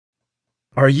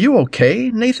Are you okay,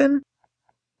 Nathan?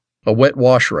 A wet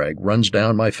wash rag runs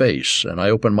down my face, and I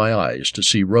open my eyes to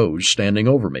see Rose standing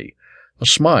over me, a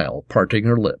smile parting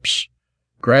her lips.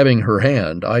 Grabbing her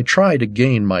hand, I try to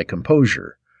gain my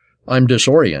composure. I'm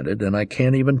disoriented, and I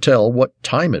can't even tell what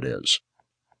time it is.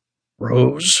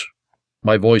 Rose?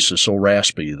 My voice is so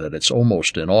raspy that it's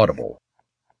almost inaudible.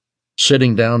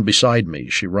 Sitting down beside me,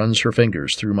 she runs her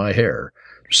fingers through my hair,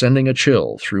 sending a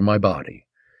chill through my body.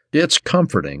 It's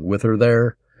comforting with her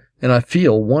there, and I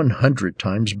feel 100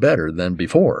 times better than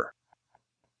before.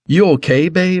 You okay,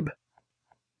 babe?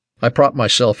 I prop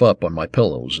myself up on my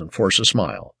pillows and force a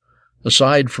smile.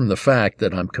 Aside from the fact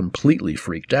that I'm completely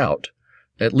freaked out,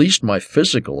 at least my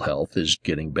physical health is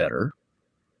getting better.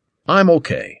 I'm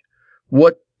okay.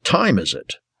 What time is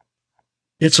it?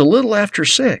 It's a little after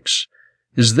 6.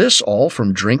 Is this all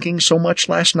from drinking so much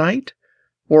last night?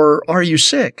 Or are you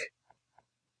sick?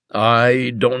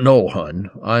 I don't know, hun.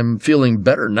 I'm feeling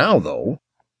better now, though.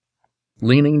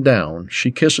 Leaning down,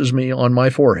 she kisses me on my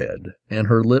forehead, and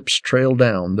her lips trail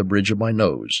down the bridge of my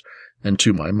nose and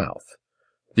to my mouth.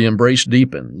 The embrace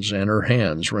deepens, and her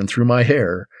hands run through my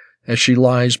hair as she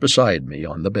lies beside me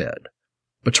on the bed.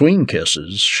 Between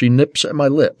kisses, she nips at my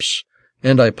lips,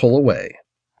 and I pull away.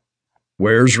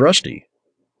 Where's Rusty?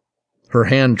 Her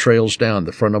hand trails down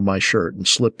the front of my shirt and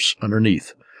slips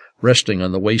underneath, resting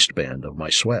on the waistband of my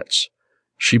sweats.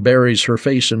 She buries her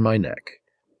face in my neck.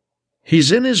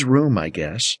 He's in his room, I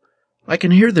guess. I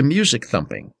can hear the music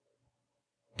thumping.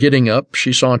 Getting up,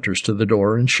 she saunters to the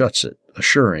door and shuts it,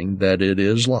 assuring that it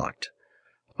is locked.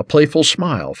 A playful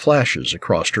smile flashes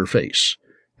across her face,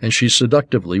 and she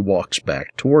seductively walks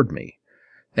back toward me.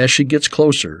 As she gets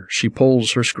closer, she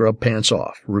pulls her scrub pants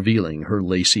off, revealing her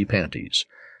lacy panties.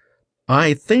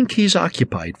 I think he's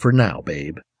occupied for now,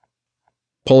 babe.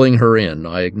 Pulling her in,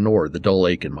 I ignore the dull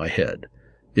ache in my head.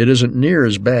 It isn't near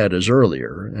as bad as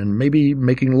earlier, and maybe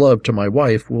making love to my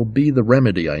wife will be the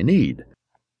remedy I need.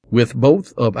 With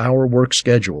both of our work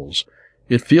schedules,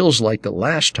 it feels like the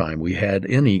last time we had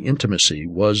any intimacy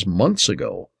was months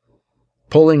ago.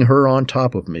 Pulling her on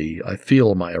top of me, I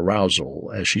feel my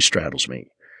arousal as she straddles me.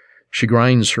 She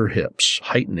grinds her hips,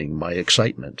 heightening my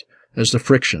excitement as the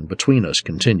friction between us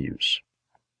continues.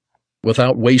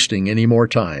 Without wasting any more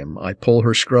time, I pull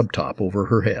her scrub top over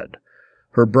her head.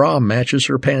 Her bra matches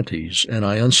her panties, and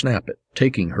I unsnap it,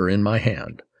 taking her in my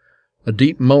hand. A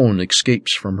deep moan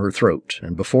escapes from her throat,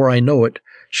 and before I know it,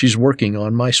 she's working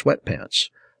on my sweatpants,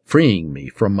 freeing me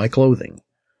from my clothing.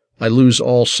 I lose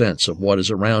all sense of what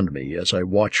is around me as I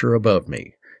watch her above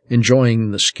me,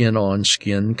 enjoying the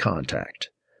skin-on-skin contact.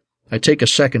 I take a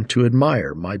second to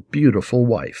admire my beautiful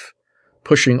wife.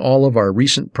 Pushing all of our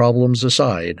recent problems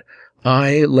aside,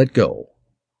 I let go.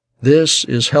 This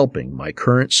is helping my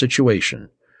current situation,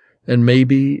 and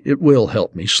maybe it will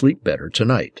help me sleep better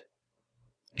tonight.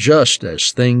 Just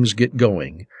as things get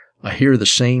going, I hear the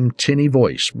same tinny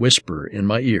voice whisper in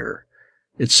my ear.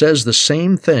 It says the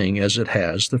same thing as it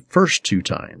has the first 2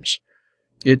 times.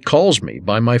 It calls me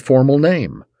by my formal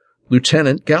name,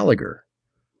 Lieutenant Gallagher.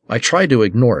 I try to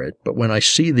ignore it, but when I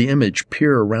see the image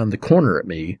peer around the corner at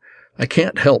me, I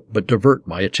can't help but divert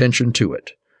my attention to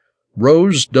it.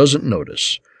 Rose doesn't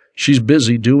notice. She's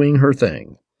busy doing her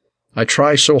thing. I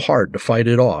try so hard to fight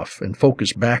it off and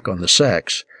focus back on the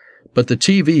sex, but the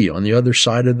TV on the other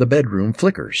side of the bedroom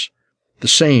flickers. The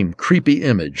same creepy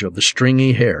image of the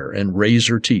stringy hair and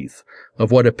razor teeth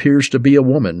of what appears to be a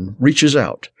woman reaches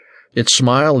out, its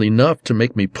smile enough to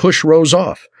make me push Rose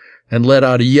off and let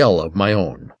out a yell of my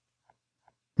own.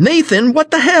 Nathan,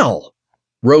 what the hell?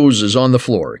 Rose is on the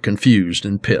floor, confused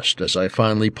and pissed as I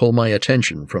finally pull my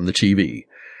attention from the TV.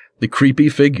 The creepy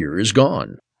figure is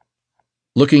gone.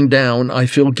 Looking down, I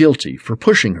feel guilty for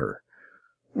pushing her.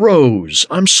 Rose,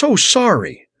 I'm so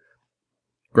sorry.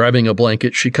 Grabbing a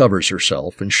blanket, she covers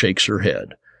herself and shakes her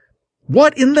head.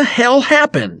 What in the hell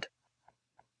happened?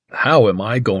 How am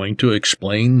I going to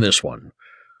explain this one?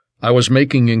 I was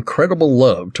making incredible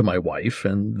love to my wife,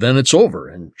 and then it's over,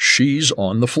 and she's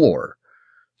on the floor.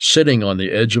 Sitting on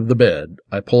the edge of the bed,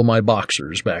 I pull my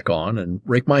boxers back on and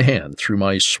rake my hand through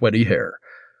my sweaty hair.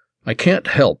 I can't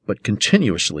help but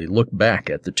continuously look back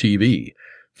at the TV,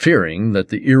 fearing that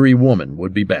the eerie woman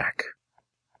would be back.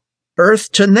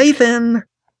 Earth to Nathan!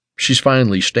 She's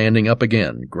finally standing up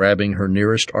again, grabbing her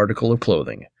nearest article of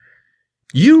clothing.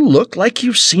 You look like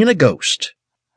you've seen a ghost.